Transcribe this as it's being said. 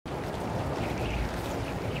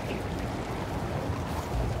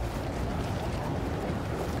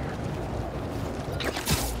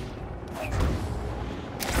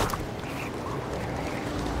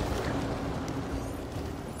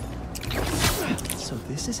So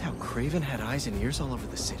this is how Kraven had eyes and ears all over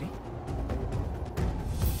the city?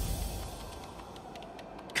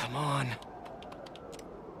 Come on.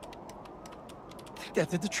 I think that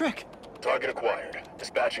did the trick. Target acquired.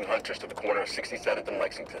 Dispatching hunters to the corner of 67th and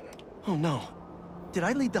Lexington. Oh no. Did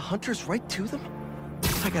I lead the hunters right to them?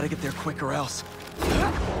 I gotta get there quick or else.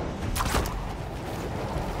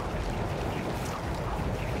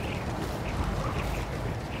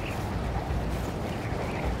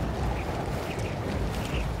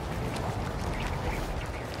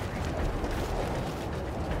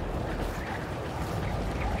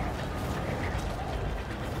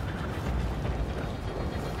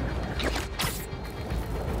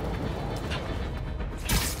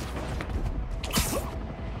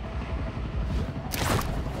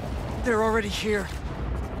 They're already here.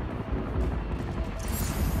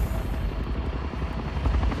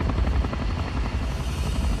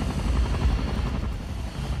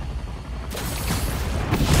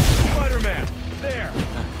 Spider-Man, there.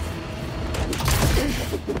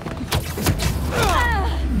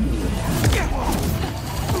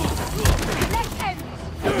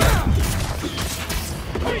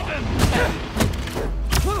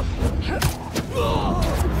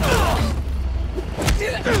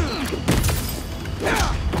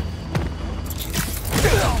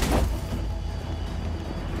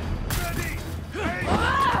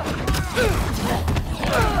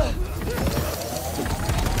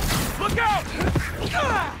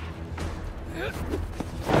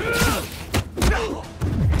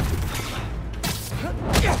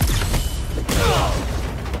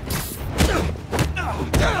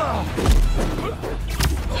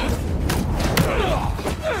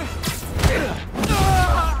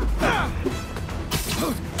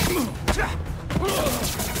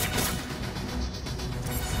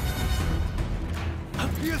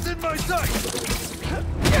 He is in my sight!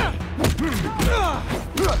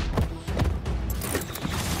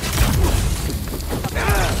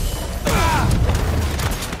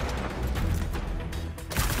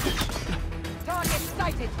 Target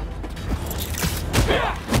sighted!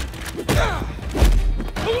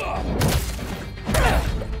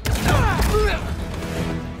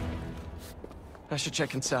 I should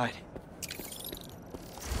check inside.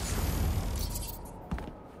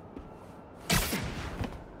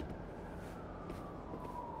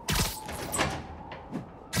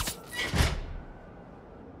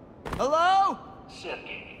 Hello?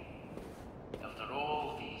 Sergey, after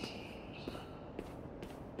all these years,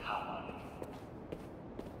 how are you?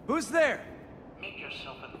 Who's there? Make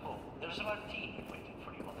yourself at home. There's a martini waiting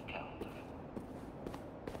for you on the counter.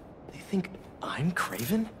 They think I'm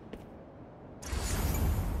Kraven?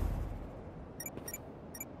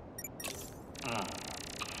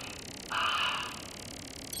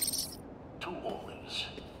 Two olives.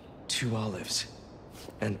 2 olives.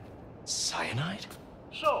 And cyanide?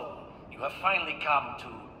 So, you have finally come to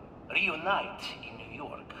reunite in New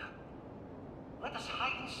York. Let us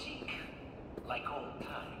hide and seek, like old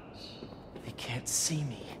times. They can't see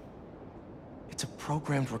me. It's a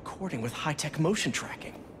programmed recording with high-tech motion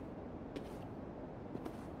tracking.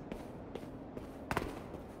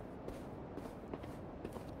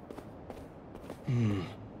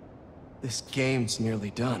 This game's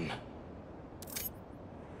nearly done.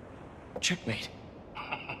 Checkmate.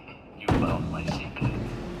 You found my secret.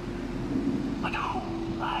 But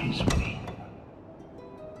who lies within?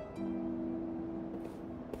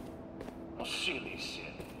 Oh, silly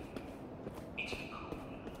sin. It's cool.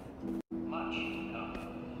 Much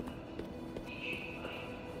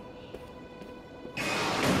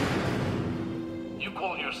You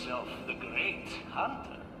call yourself the Great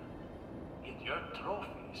Hunter, yet your trophy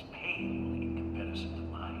is pale in comparison to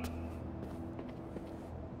mine.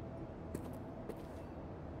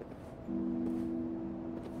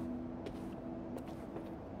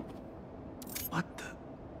 What the?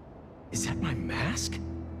 Is that my mask?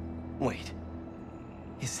 Wait.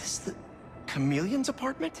 Is this the Chameleon's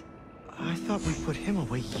apartment? I thought we put him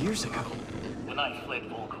away years ago. When I fled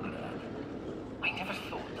Volgograd, I never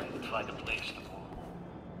thought I would find a place to call home.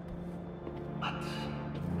 But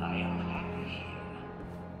I am happy here.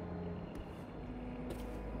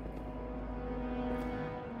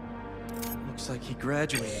 Looks like he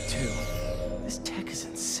graduated too. This tech is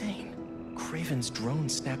insane. Kraven's drone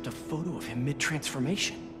snapped a photo of him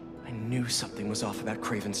mid-transformation. I knew something was off about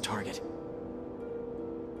Kraven's target.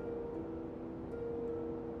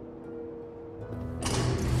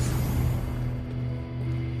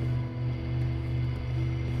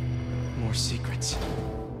 More secrets.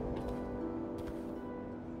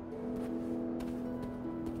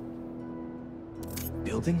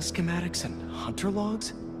 Building schematics and hunter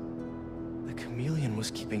logs? The chameleon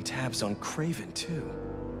was keeping tabs on Craven, too.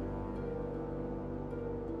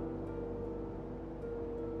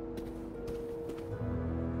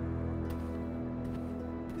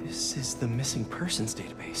 This is the missing persons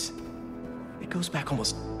database. It goes back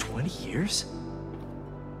almost 20 years?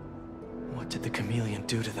 What did the chameleon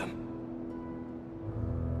do to them?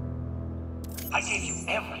 I gave you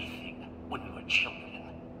everything when we were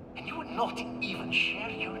children, and you would not even share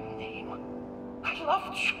your name. I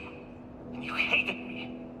loved you, and you hated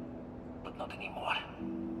me, but not anymore.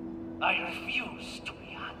 I refuse to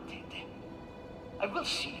be hunted. I will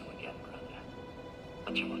see you again, brother,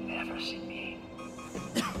 but you will never see me.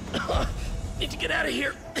 Need to get out of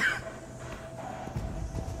here.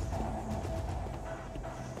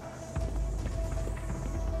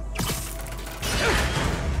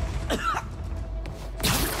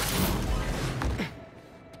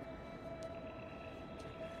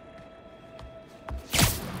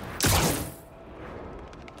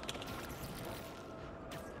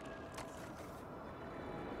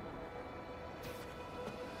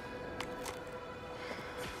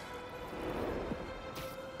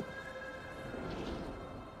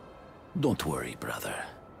 Don't worry, brother.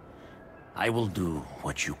 I will do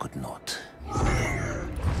what you could not.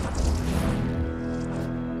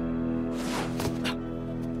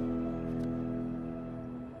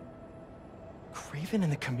 Craven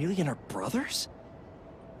and the chameleon are brothers?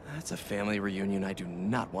 That's a family reunion I do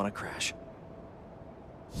not want to crash.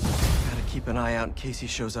 Gotta keep an eye out in case he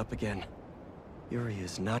shows up again. Yuri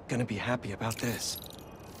is not gonna be happy about this.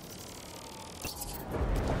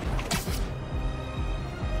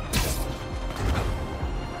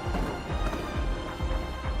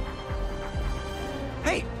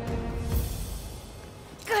 Hey!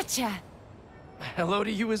 Gotcha! Hello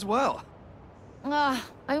to you as well.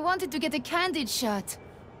 I wanted to get a candid shot.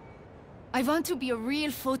 I want to be a real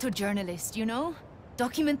photojournalist, you know?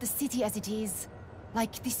 Document the city as it is.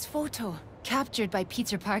 Like this photo, captured by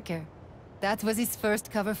Peter Parker. That was his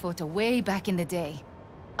first cover photo way back in the day.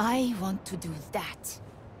 I want to do that.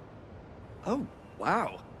 Oh,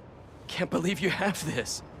 wow. Can't believe you have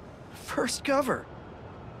this. First cover.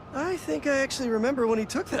 I think I actually remember when he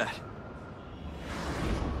took that.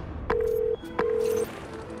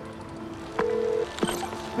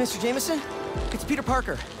 Mr. Jameson, it's Peter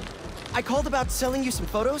Parker. I called about selling you some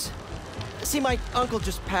photos. See, my uncle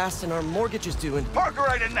just passed and our mortgage is due and... Parker,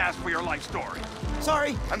 I didn't ask for your life story.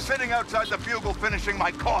 Sorry. I'm sitting outside the Bugle finishing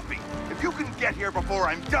my coffee. If you can get here before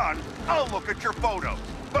I'm done, I'll look at your photos.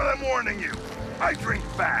 But I'm warning you, I drink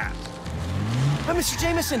fast. Mr.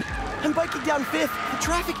 Jameson, I'm biking down 5th. The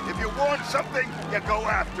traffic... If you want something, you go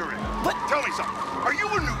after it. But... Tell me something. Are you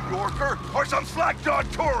a New Yorker or some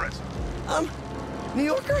slack-jawed tourist? New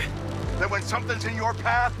Yorker? Then when something's in your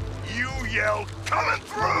path, you yell, "Coming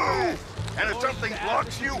through!" And if something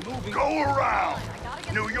blocks you, go around.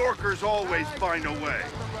 New Yorkers always find a way.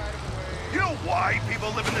 You know why people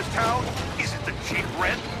live in this town? Is it the cheap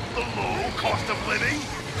rent? The low cost of living?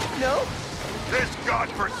 No. This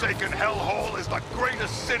godforsaken hellhole is the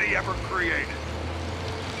greatest city ever created.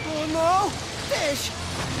 Oh no! Fish!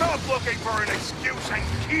 Stop looking for an excuse and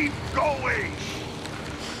keep going!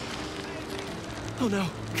 Oh no,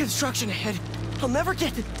 construction ahead. I'll never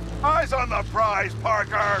get it. Eyes on the prize,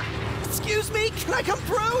 Parker! Excuse me, can I come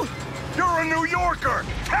through? You're a New Yorker!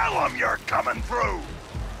 Tell them you're coming through!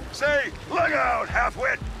 Say, look out,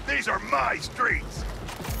 halfwit! These are my streets!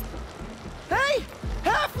 Hey!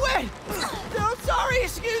 Halfwit! No, sorry,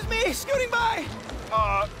 excuse me, scooting by!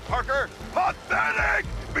 Parker, pathetic!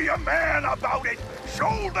 Be a man about it!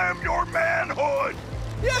 Show them your manhood!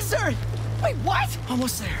 Yes, sir! Wait, what?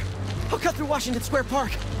 Almost there. I'll cut through Washington Square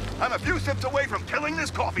Park. I'm a few sips away from killing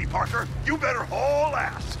this coffee, Parker. You better haul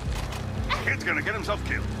ass. Kid's gonna get himself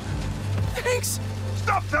killed. Thanks!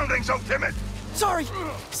 Stop sounding so timid! Sorry!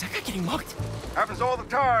 Is that guy getting mugged? Happens all the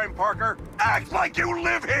time, Parker. Act like you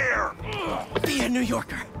live here! Be a New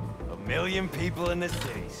Yorker. A million people in the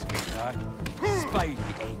city, sweetheart. Spidey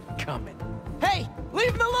ain't coming. Hey!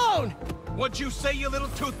 Leave him alone! What'd you say, you little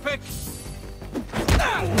toothpick?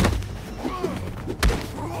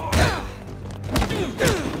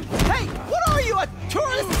 Hey! What are you, a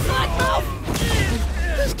tourist slackmouth?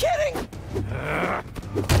 Just kidding!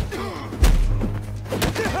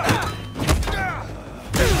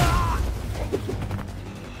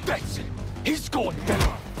 That's it. He's going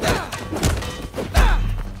down.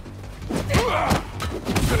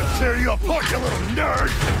 Gonna tear you apart, you little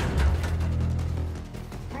nerd!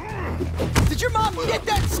 Did your mom get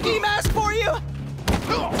that ski mask for you?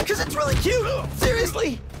 Because it's really cute!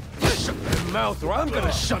 Seriously! Shut your mouth or I'm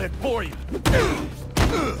gonna shut it for you.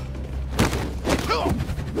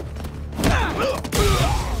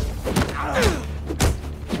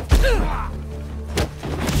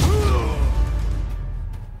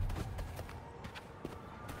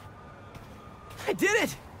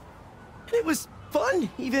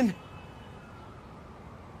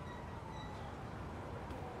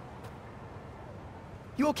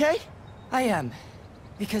 You okay? I am.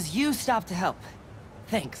 Because you stopped to help.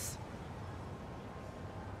 Thanks.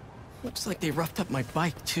 Looks like they roughed up my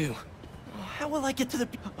bike, too. Oh, how will I get to the...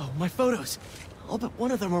 Oh, my photos. All but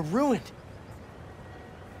one of them are ruined.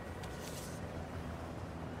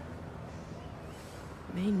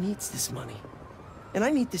 May needs this money. And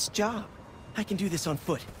I need this job. I can do this on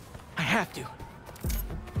foot. I have to.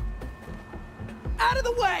 Out of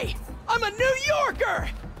the way! I'm a New Yorker!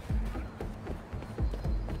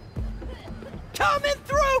 Coming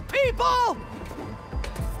through, people!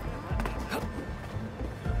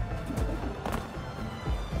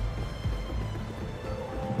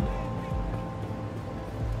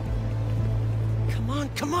 Come on,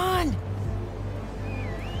 come on!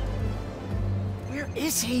 Where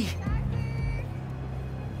is he?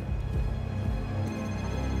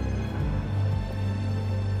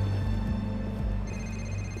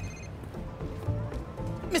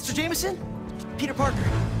 Mr. Jameson? Peter Parker.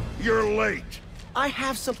 You're late. I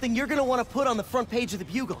have something you're gonna want to put on the front page of the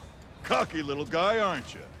Bugle. Cocky little guy,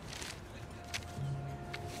 aren't you?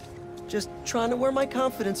 Just trying to wear my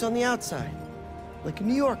confidence on the outside. Like a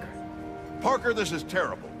New Yorker. Parker, this is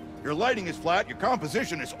terrible. Your lighting is flat, your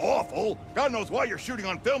composition is awful. God knows why you're shooting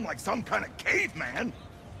on film like some kind of caveman.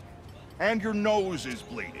 And your nose is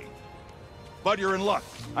bleeding. But you're in luck.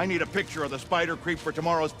 I need a picture of the spider creep for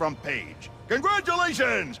tomorrow's front page.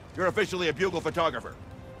 Congratulations! You're officially a Bugle photographer.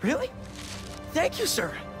 Really? Thank you,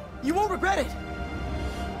 sir. You won't regret it.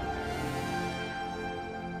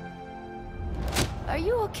 Are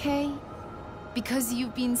you okay? Because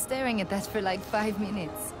you've been staring at that for like 5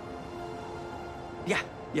 minutes. Yeah.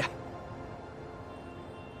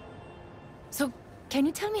 So, can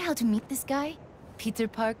you tell me how to meet this guy? Peter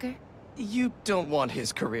Parker? You don't want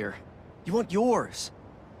his career. You want yours.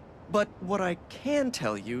 But what I can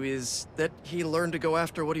tell you is that he learned to go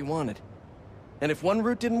after what he wanted. And if one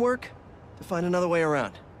route didn't work, to find another way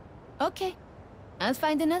around. Okay. I'll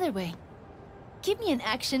find another way. Give me an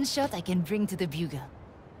action shot I can bring to the Bugle.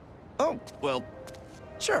 Oh, well,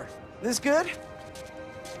 sure. This good?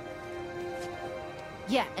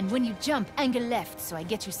 Yeah, and when you jump, angle left so I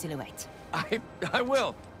get your silhouette. I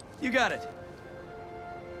will. You got it.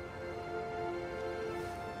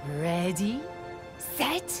 Ready,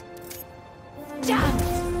 set, jump!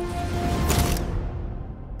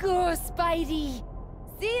 Go, Spidey!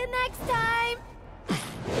 See you next time!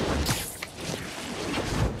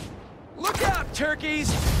 Look out,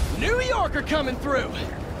 turkeys! New Yorker coming through!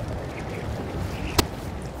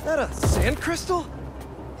 That a sand crystal?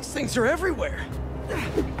 These things are everywhere.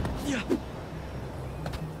 Yeah.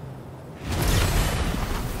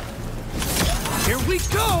 Here we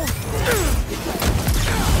go!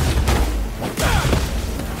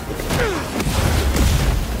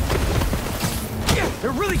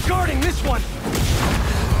 They're really guarding this one!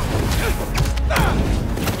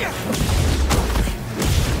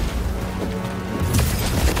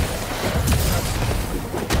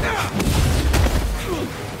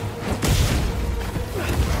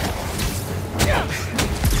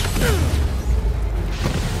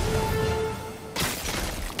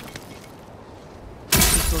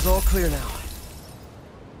 Pistol's all clear now.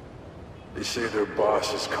 They say their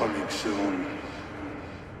boss is coming soon,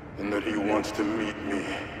 and that he wants to meet me.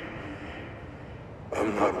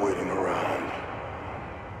 I'm not waiting around.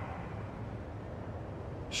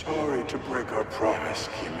 Sorry to break our promise,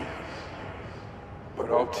 Kimmy, but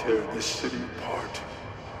I'll tear this city apart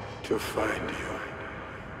to find you.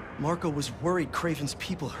 Marco was worried Craven's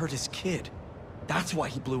people hurt his kid. That's why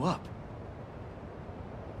he blew up.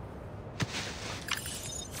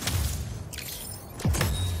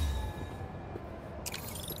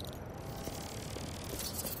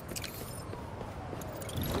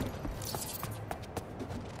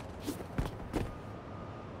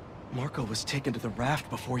 Marco was taken to the raft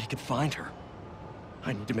before he could find her.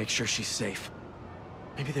 I need to make sure she's safe.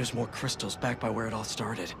 Maybe there's more crystals back by where it all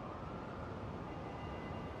started.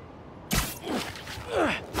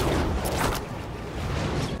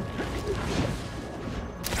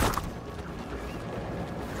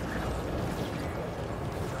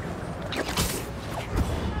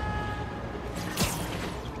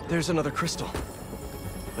 There's another crystal.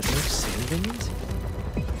 But no sand minions?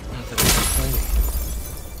 Not that I'm complaining.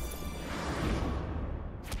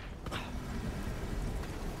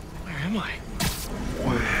 Where am I?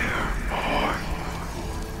 Where are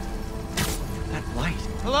you? That light.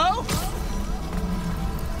 Hello?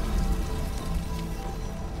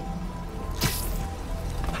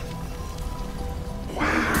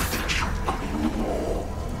 Where did you go?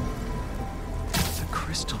 The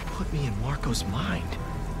crystal put me in Marco's mind.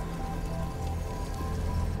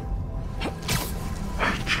 I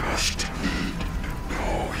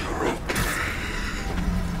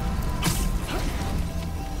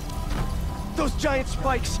those giant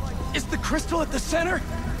spikes! Is the crystal at the center?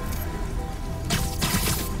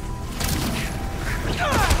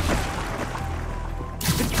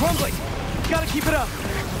 It's crumbling! Gotta keep it up!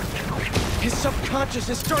 His subconscious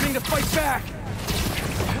is starting to fight back!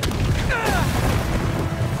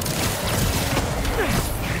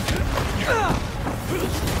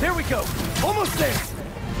 There we go! Almost there!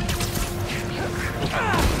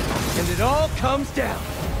 And it all comes down!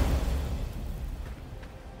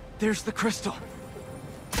 There's the crystal.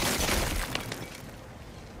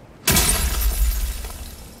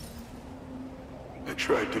 I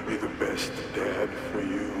tried to be the best dad for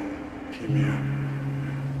you, Kimia.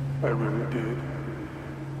 I really did.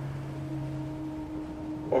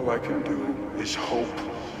 All I can do is hope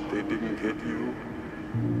they didn't get you,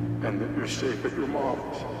 and that you're safe at your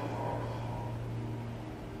mom's.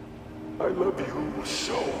 I love you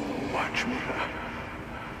so much, Mia.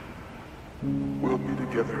 We'll be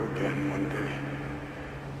together again one day.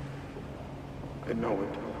 I know it.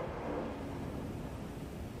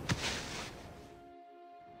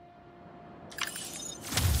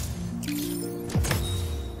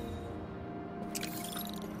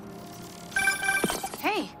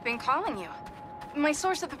 Hey, been calling you. My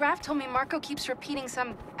source at the raft told me Marco keeps repeating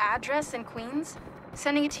some address in Queens.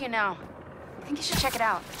 Sending it to you now. I think you should check it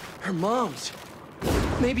out. Her mom's.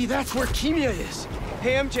 Maybe that's where Kimia is.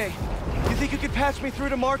 Hey, MJ. You think you could patch me through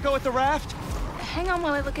to Marco at the raft? Hang on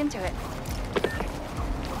while I look into it.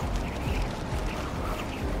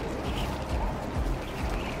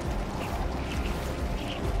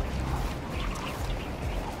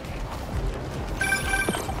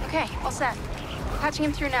 Okay, all set. Patching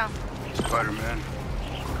him through now. Spider-Man.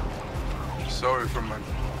 Sorry for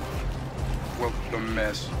the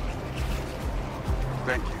mess.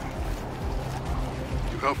 Thank you.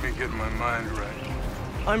 You helped me get my mind right.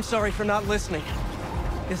 I'm sorry for not listening.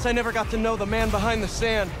 Guess I never got to know the man behind the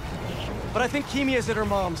sand. But I think Kimia's at her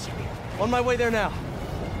mom's. On my way there now.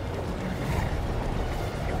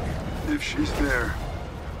 If she's there,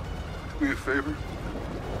 do me a favor.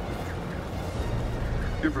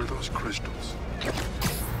 Give her those crystals.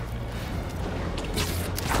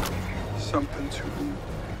 Something to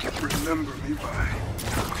remember me by.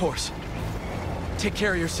 Of course. Take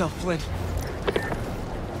care of yourself, Flint.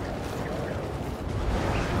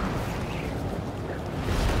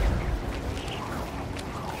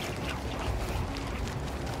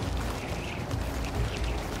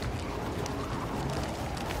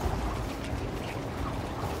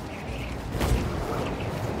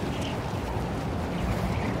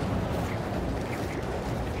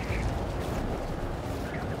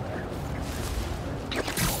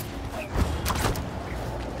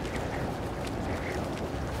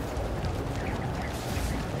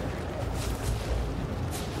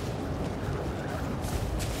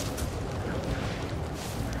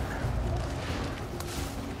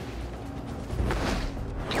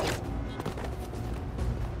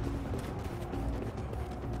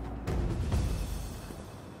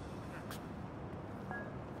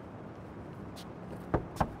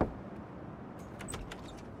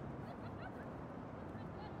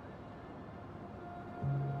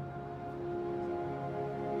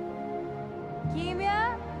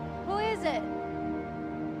 Kimia? Who is it?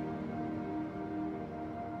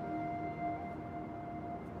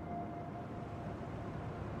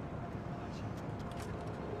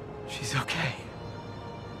 She's okay.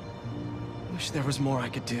 Wish there was more I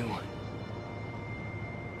could do.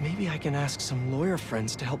 Maybe I can ask some lawyer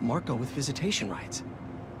friends to help Marco with visitation rights.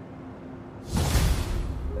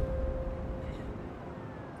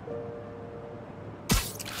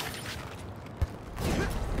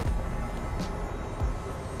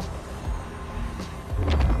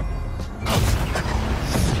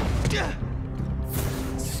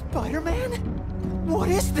 Spider-Man? What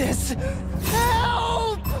is this?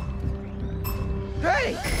 Help!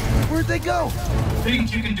 Hey! Where'd they go?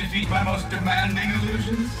 Think you can defeat my most demanding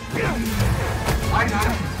illusions? I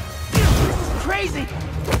died. This is crazy!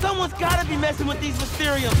 Someone's gotta be messing with these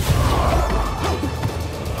Mysteriums!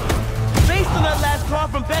 Based on that last call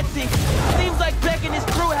from Betsy, seems like Beck and his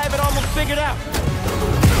crew have it almost figured out.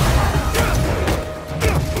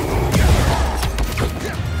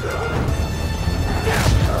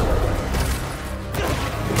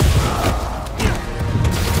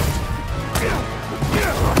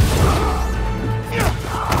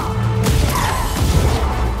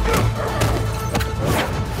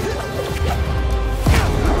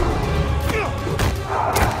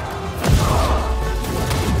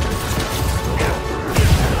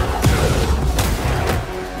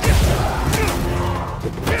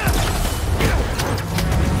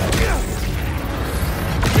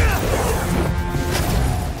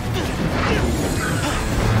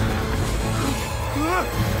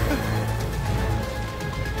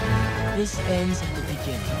 This ends at the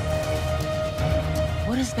beginning.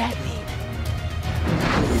 What does that mean?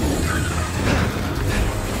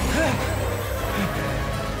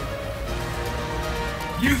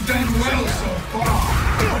 You've done well so far,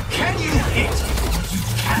 but can you hit what you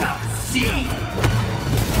cannot see?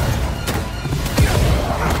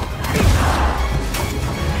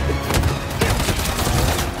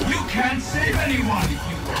 You can't save anyone if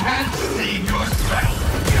you can't save yourself.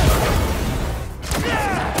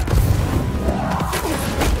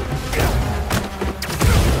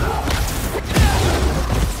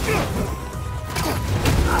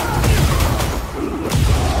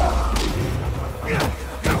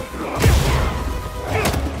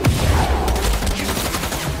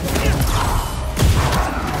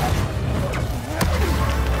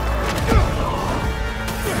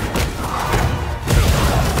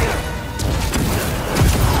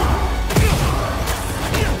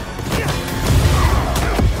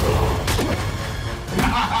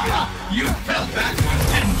 You fell backwards,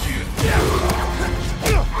 didn't you?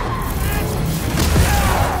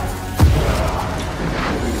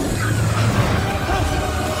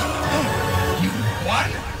 You won?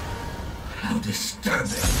 How disturbing.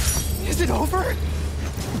 Is it over?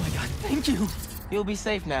 Oh my god, thank you. You'll be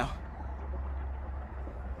safe now.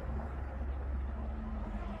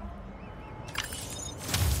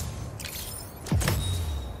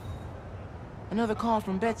 Another call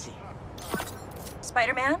from Betsy.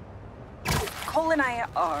 Spider-Man? Cole and I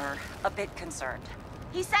are a bit concerned.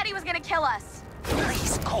 He said he was gonna kill us.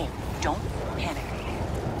 Please, Cole, don't panic.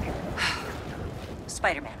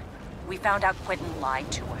 Spider-Man, we found out Quentin lied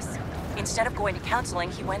to us. Instead of going to counseling,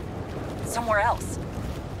 he went somewhere else.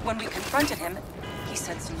 When we confronted him, he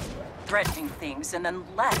said some threatening things and then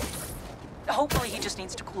left. Hopefully he just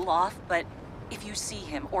needs to cool off, but if you see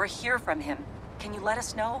him or hear from him, can you let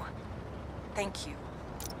us know? Thank you.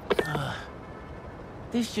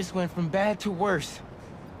 This just went from bad to worse.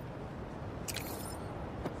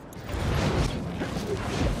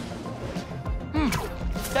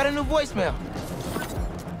 Got a new voicemail.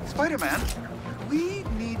 Spider-Man, we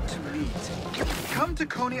need to meet. Come to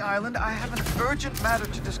Coney Island. I have an urgent matter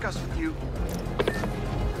to discuss with you.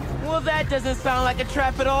 Well, that doesn't sound like a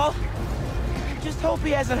trap at all. Just hope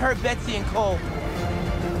he hasn't hurt Betsy and Cole.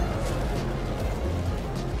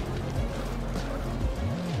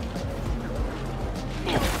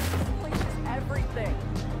 Everything.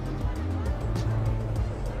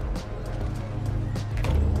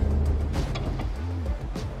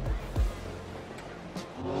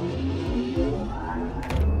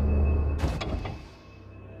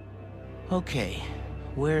 Okay,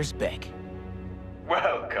 where's Beck?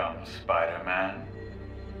 Welcome, Spider-Man.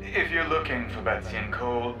 If you're looking for Betsy and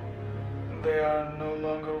Cole, they are no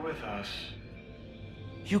longer with us.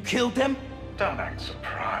 You killed them? Don't act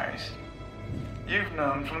surprised. You've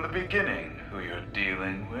known from the beginning who you're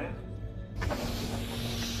dealing with.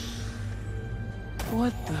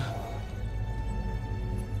 What the...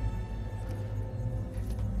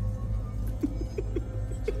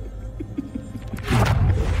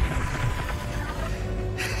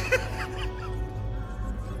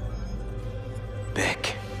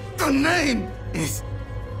 Beck. The name is...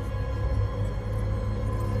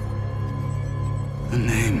 The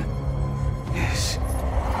name is...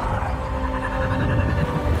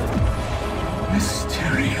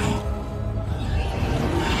 Mysterio.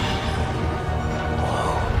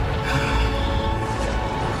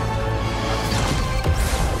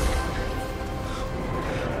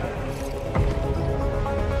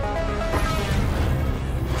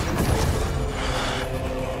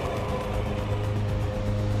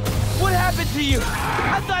 What happened to you?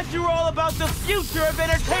 I thought you were all about the future of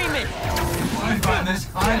entertainment. I find this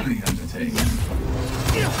highly entertaining.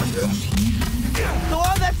 Don't you? So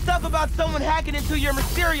all that stuff about someone hacking into your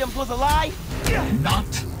Mysteriums was a lie? Not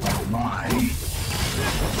a lie.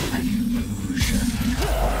 An illusion.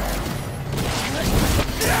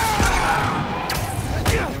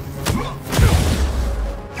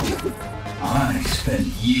 I spent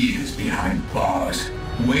years behind bars,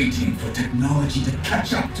 waiting for technology to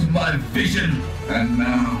catch up to my vision. And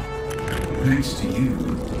now, thanks to you,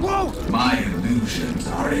 my illusions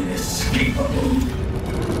are inescapable.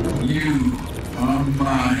 You are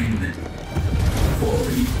mine for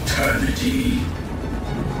eternity.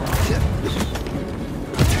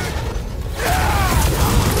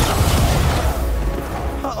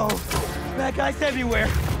 Uh-oh. Bad guys everywhere.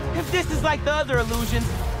 If this is like the other illusions,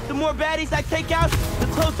 the more baddies I take out, the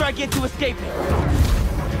closer I get to escaping.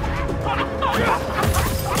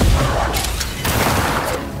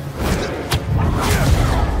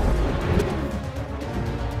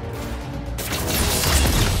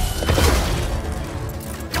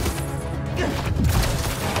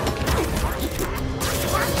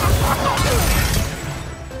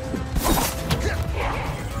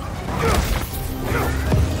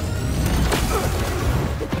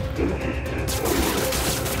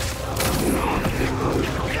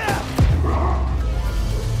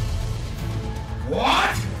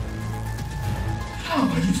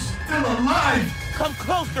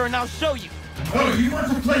 I'll show you. Oh, you want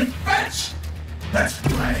to play fetch? Let's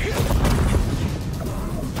play.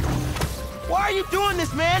 Why are you doing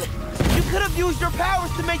this, man? You could have used your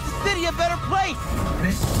powers to make the city a better place.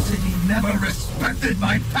 This city never respected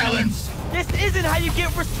my talents. This isn't how you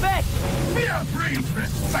get respect. Fear breeds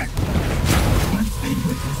respect. Once they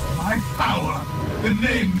witness my power, the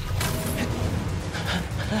name...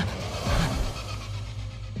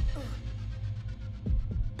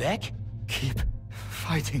 Beck? Keep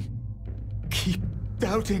fighting. Keep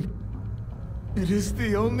doubting. It is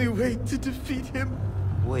the only way to defeat him.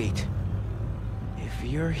 Wait. If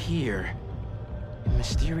you're here, and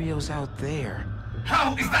Mysterio's out there...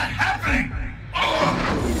 How is that happening?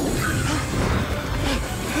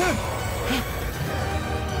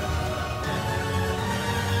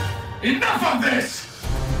 Enough of this!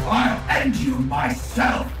 I'll end you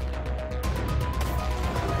myself!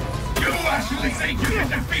 You actually think you can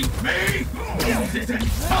defeat me? This is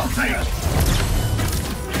insulting!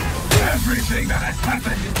 Everything that has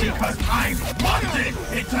happened is because I wanted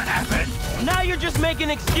it to happen! Now you're just making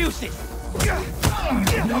excuses!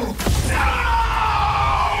 No!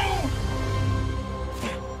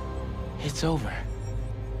 It's over.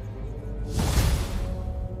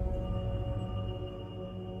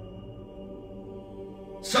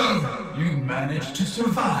 So, you managed to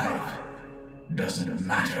survive. Doesn't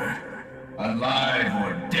matter. Alive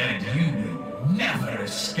or dead, you will never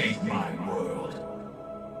escape my world.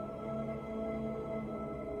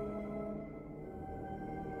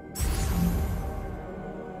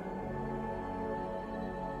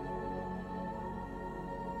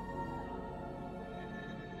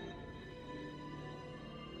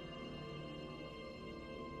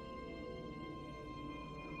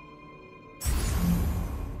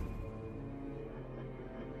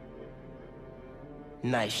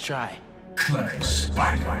 Nice try. Clever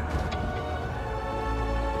spider.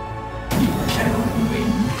 You cannot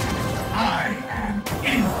win. I am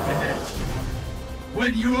infinite.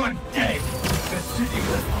 When you're dead, the city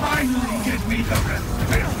will finally give me the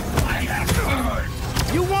respect I have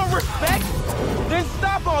earned. You want respect? Then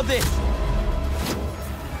stop all this!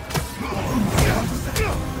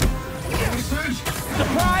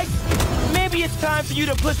 Surprise? Maybe it's time for you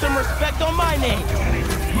to put some respect on my name.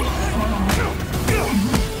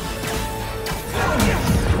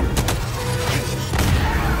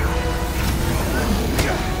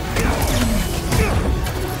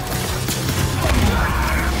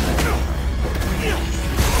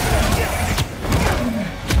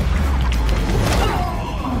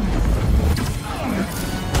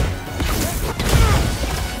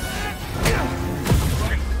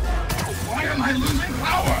 Why am I losing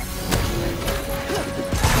power?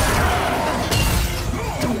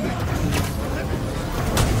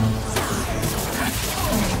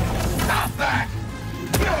 Stop that!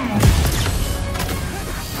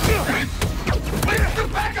 Where's the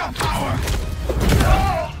backup power?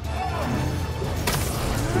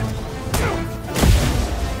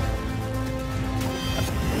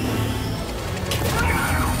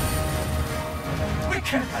 We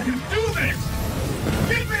can't let him do this!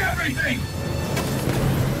 Give me everything!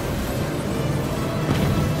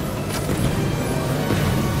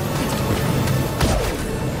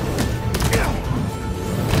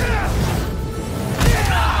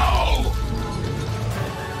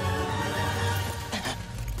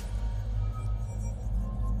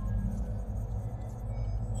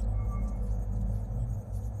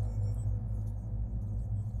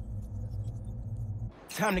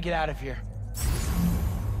 Time to get out of here.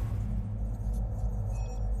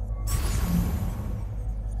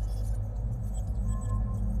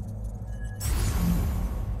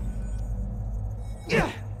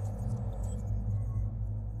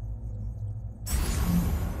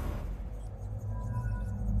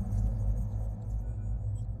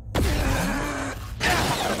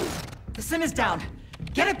 The sim is down.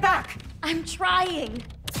 Get it back! I'm trying.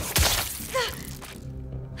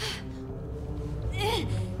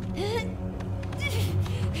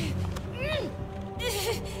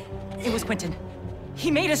 It was Quentin.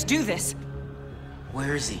 He made us do this.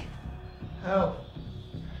 Where is he? Help.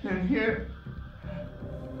 In here.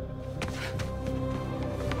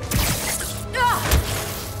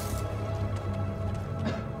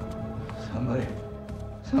 Somebody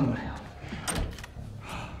help.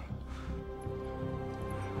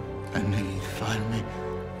 I knew you'd find me.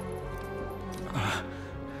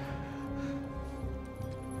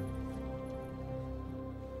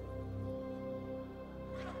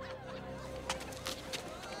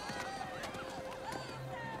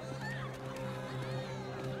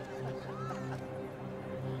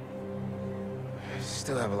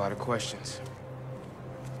 Still have a lot of questions.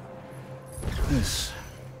 This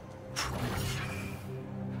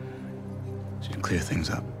should clear things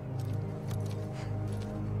up.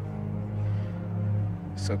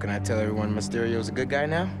 So can I tell everyone Mysterio's a good guy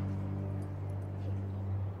now?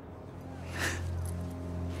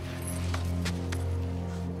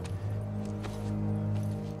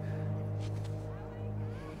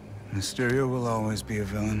 Mysterio will always be a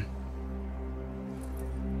villain.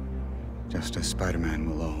 Just as Spider-Man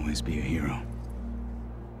will always be a hero.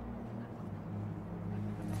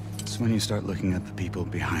 It's when you start looking at the people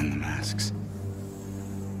behind the masks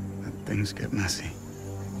that things get messy.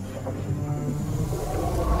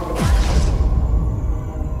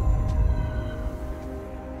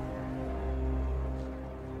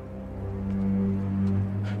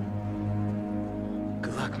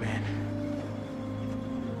 Good luck, man.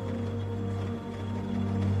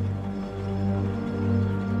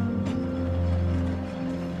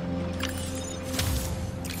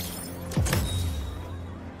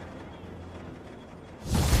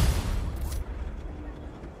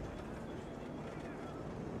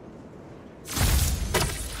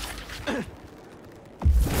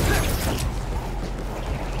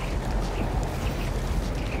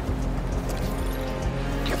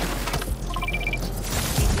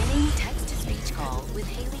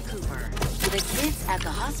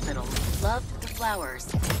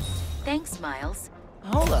 Thanks, Miles.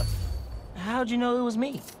 Hold up. How'd you know it was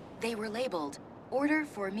me? They were labeled, Order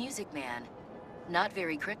for Music Man. Not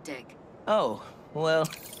very cryptic. Oh, well,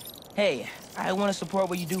 hey, I want to support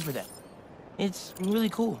what you do for them. It's really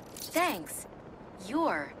cool. Thanks.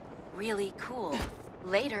 You're really cool.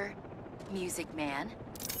 Later, Music Man.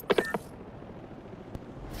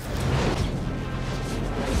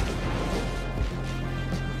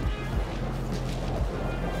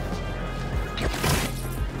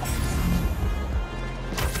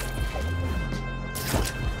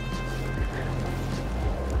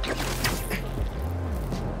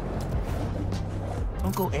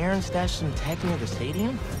 Uncle Aaron stashed some tech near the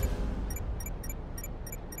stadium?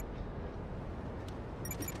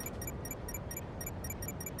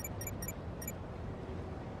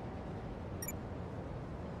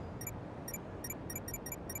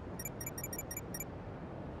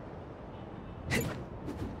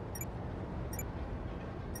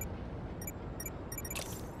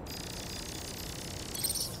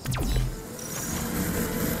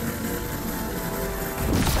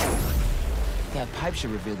 That pipe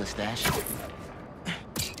should reveal the stash.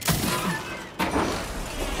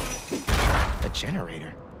 A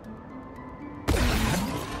generator?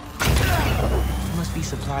 Must be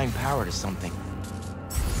supplying power to something.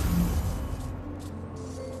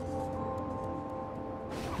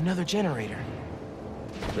 Another generator.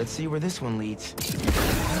 Let's see where this one leads.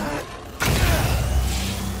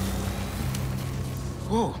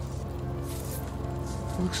 Whoa.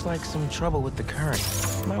 Looks like some trouble with the current.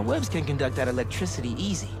 My webs can conduct that electricity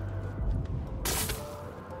easy.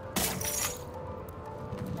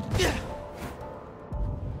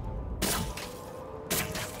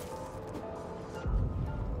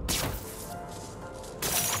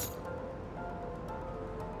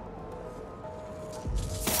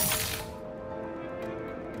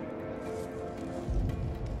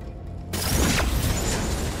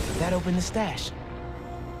 That opened the stash.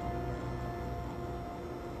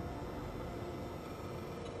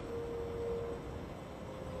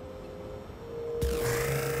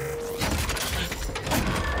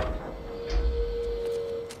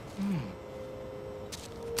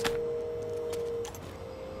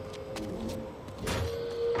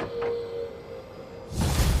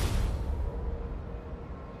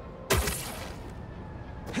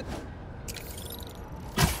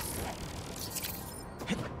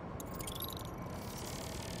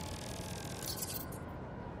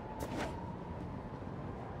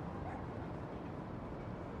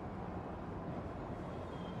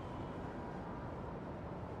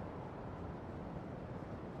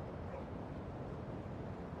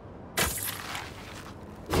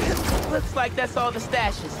 Looks like that's all the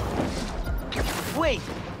stashes. Wait,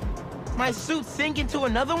 my suit sink into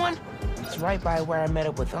another one? It's right by where I met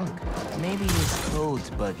up with Unc. Maybe his code's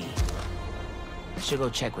buggy. Should go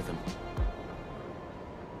check with him.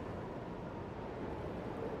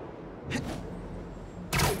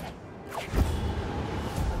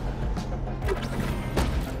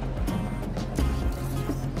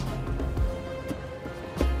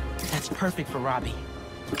 That's perfect for Robbie.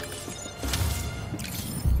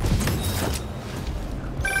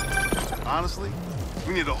 Honestly,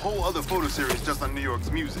 we need a whole other photo series just on New York's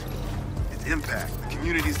music. Its impact, the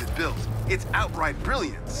communities it built, its outright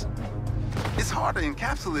brilliance. It's hard to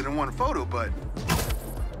encapsulate in one photo, but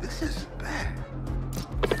This isn't bad.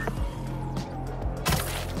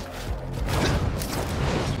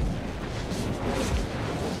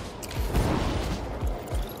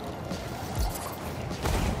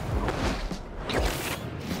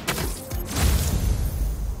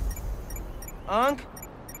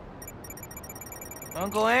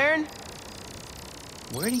 Uncle Aaron?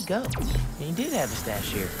 Where'd he go? He did have a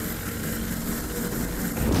stash here.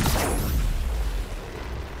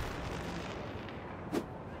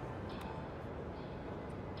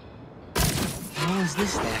 What was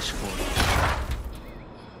this stash for?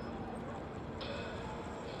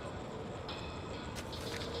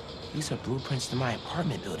 These are blueprints to my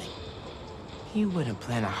apartment building. He wouldn't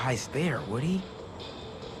plan a heist there, would he?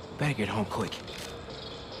 Better get home quick.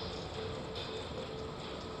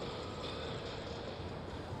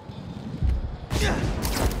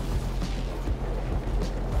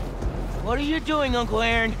 What are you doing, Uncle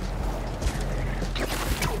Aaron?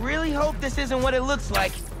 Really hope this isn't what it looks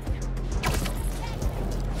like.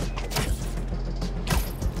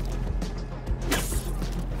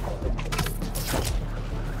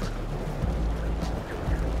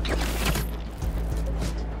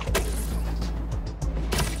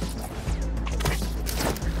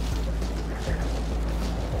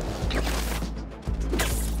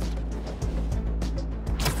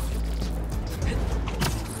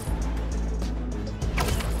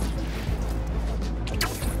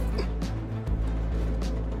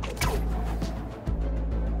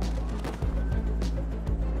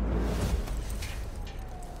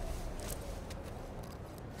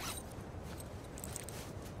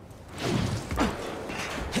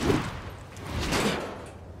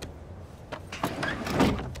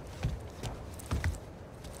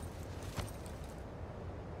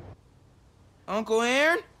 Uncle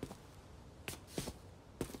Aaron?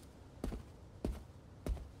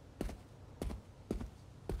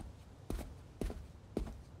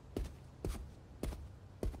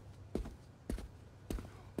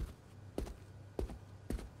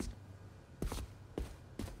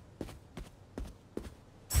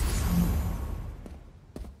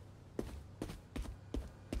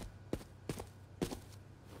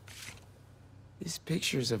 These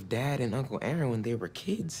pictures of Dad and Uncle Aaron when they were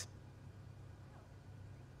kids.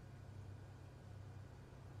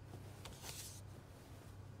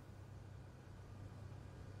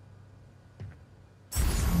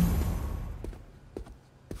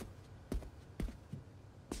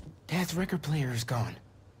 Dad's record player is gone.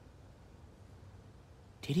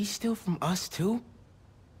 Did he steal from us, too?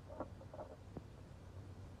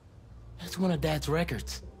 That's one of Dad's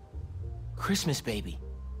records. Christmas Baby.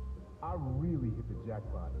 I really hit the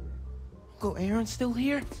jackpot here. Uncle Aaron's still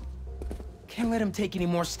here? Can't let him take any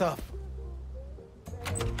more stuff.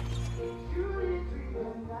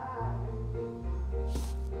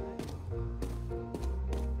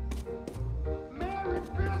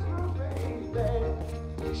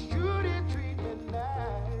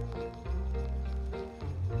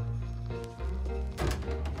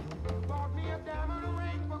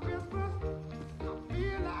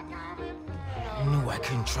 I knew I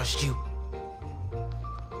couldn't trust you.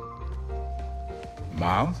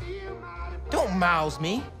 Miles? Don't Miles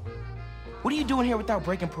me. What are you doing here without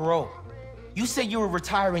breaking parole? You said you were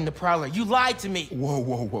retiring the Prowler. You lied to me. Whoa,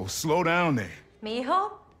 whoa, whoa. Slow down there.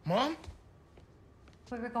 Mijo? Mom?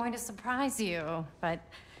 We were going to surprise you, but...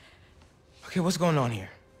 Okay, what's going on here?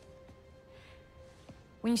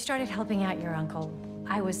 When you started helping out your uncle,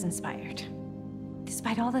 I was inspired.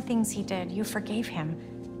 Despite all the things he did, you forgave him.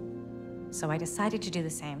 So I decided to do the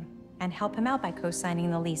same and help him out by co-signing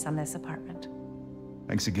the lease on this apartment.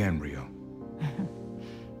 Thanks again, Rio.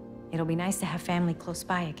 It'll be nice to have family close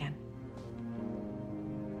by again.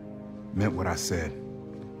 Meant what I said.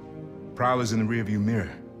 Prowler's in the rearview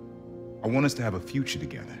mirror. I want us to have a future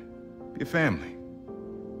together. Be a family.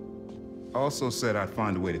 I also said I'd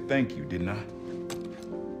find a way to thank you, didn't I?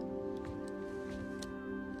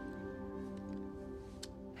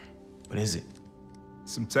 What is it?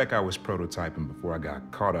 Some tech I was prototyping before I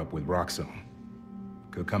got caught up with Roxxon.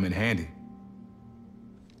 Could come in handy.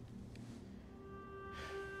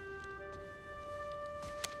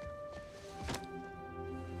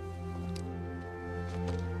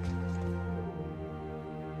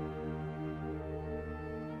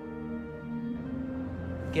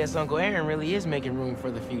 Guess Uncle Aaron really is making room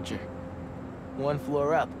for the future. One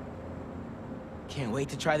floor up. Can't wait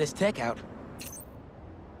to try this tech out.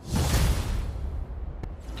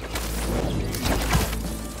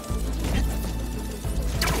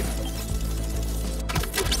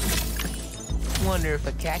 Wonder if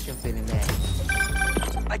a cat can fit in there.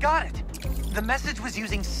 I got it! The message was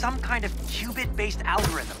using some kind of qubit-based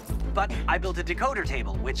algorithm, but I built a decoder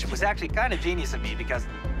table, which was actually kind of genius of me because...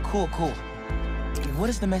 Cool. What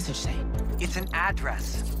does the message say? It's an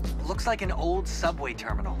address. Looks like an old subway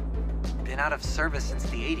terminal. Been out of service since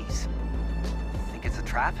the 80s. Think it's a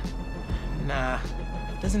trap? Nah,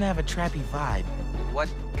 doesn't have a trappy vibe. What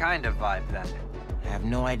kind of vibe, then? I have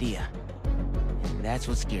no idea. And that's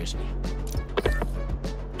what scares me.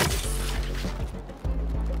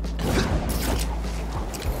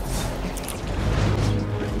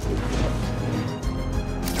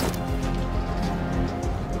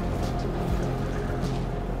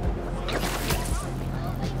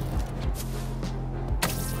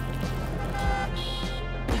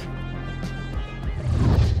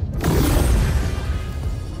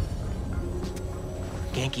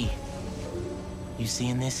 Genki, you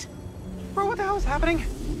seeing this? Bro, what the hell is happening?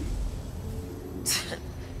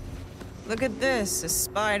 Look at this, a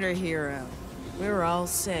spider hero. We're all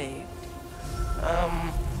saved.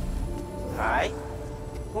 Alright.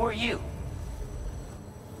 Who are you?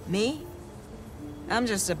 Me? I'm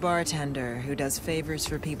just a bartender who does favors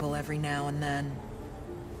for people every now and then.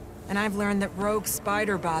 And I've learned that rogue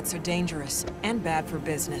spider bots are dangerous and bad for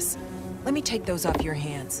business. Let me take those off your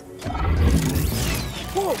hands.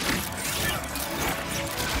 Whoa!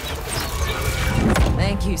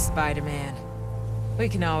 Thank you, Spider-Man. We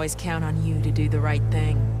can always count on you to do the right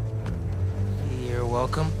thing. You're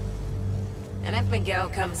welcome. And if Miguel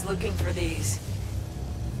comes looking for these,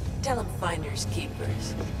 tell him finders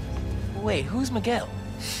keepers. Wait, who's Miguel?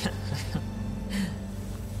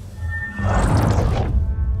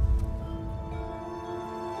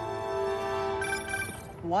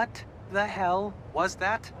 What the hell was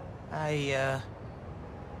that? I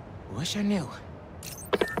wish I knew.